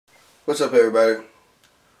What's up, everybody?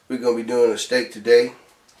 We're going to be doing a steak today,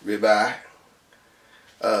 ribeye,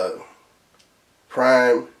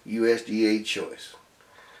 prime USDA choice.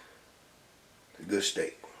 A good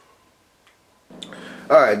steak.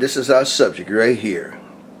 Alright, this is our subject right here.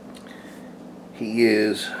 He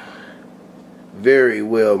is very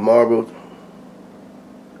well marbled.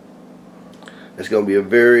 It's going to be a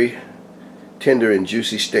very tender and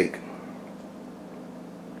juicy steak.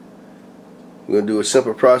 We're going to do a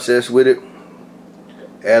simple process with it.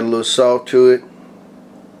 Add a little salt to it.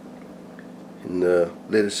 And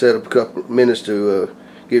let it set up a couple minutes to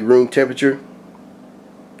get room temperature.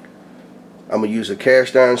 I'm going to use a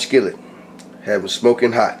cast iron skillet. Have them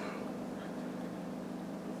smoking hot.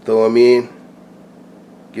 Throw them in.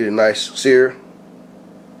 Get a nice sear.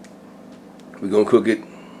 We're going to cook it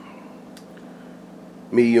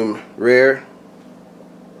medium rare.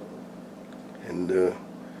 And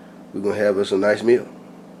we're going to have us a nice meal.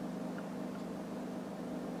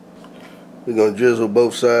 We're going to drizzle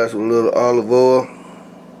both sides with a little olive oil.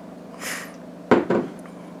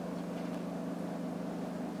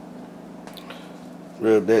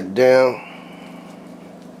 Rub that down.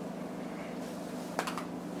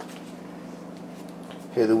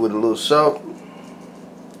 Hit it with a little salt.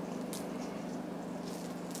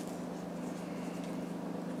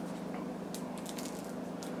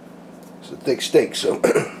 It's a thick steak, so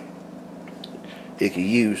it can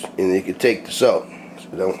use and it can take the salt.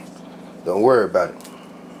 So don't worry about it.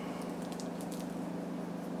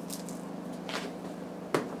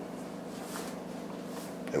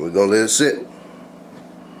 And we're gonna let it sit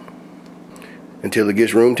until it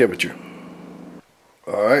gets room temperature.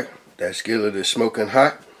 Alright, that skillet is smoking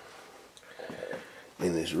hot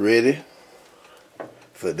and it's ready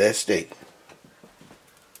for that steak.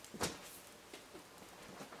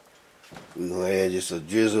 We're gonna add just a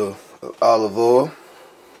drizzle of olive oil.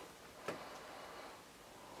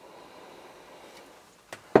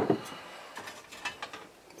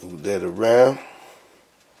 Move that around.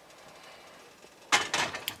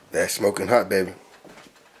 That's smoking hot, baby.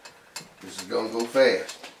 This is gonna go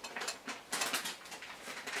fast.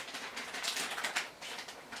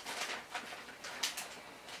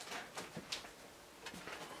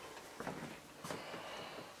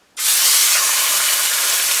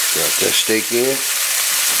 Drop that steak in.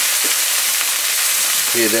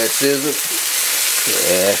 Hear that sizzle?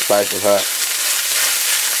 Yeah, that's spicy hot.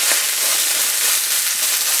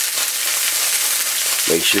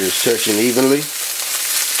 Make sure it's touching evenly.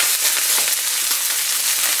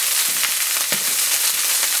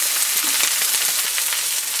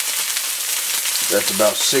 That's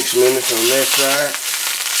about 6 minutes on that side.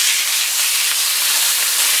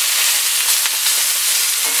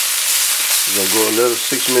 We're gonna go another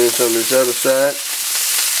 6 minutes on this other side.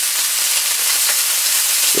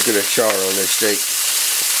 Look at that char on that steak.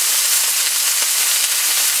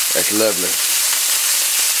 That's lovely.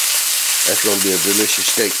 That's gonna be a delicious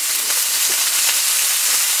steak.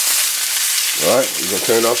 Alright, we're gonna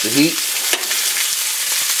turn off the heat.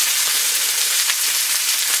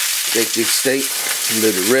 Take this steak and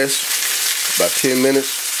let it rest about 10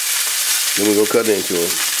 minutes. Then we're gonna cut it into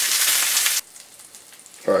it.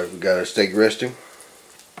 Alright, we got our steak resting.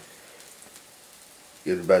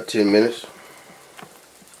 Give it about 10 minutes.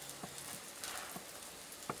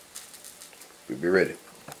 We'll be ready.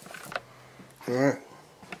 Alright.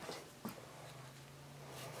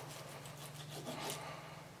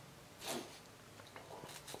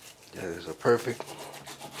 That is a perfect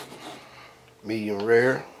medium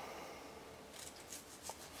rare.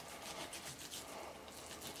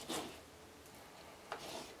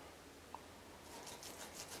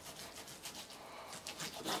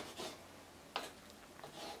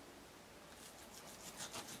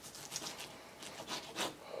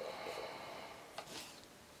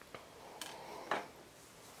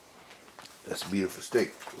 That's a beautiful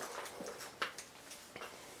steak.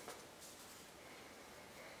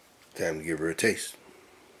 Time to give her a taste.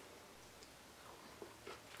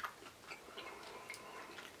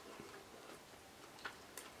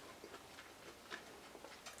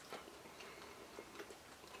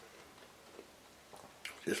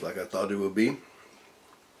 Just like I thought it would be.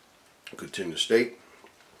 Good tender steak.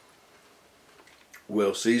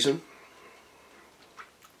 Well seasoned.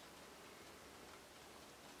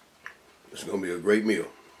 It's going to be a great meal.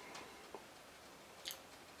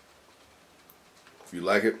 If you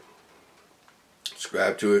like it,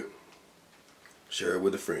 subscribe to it, share it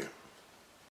with a friend.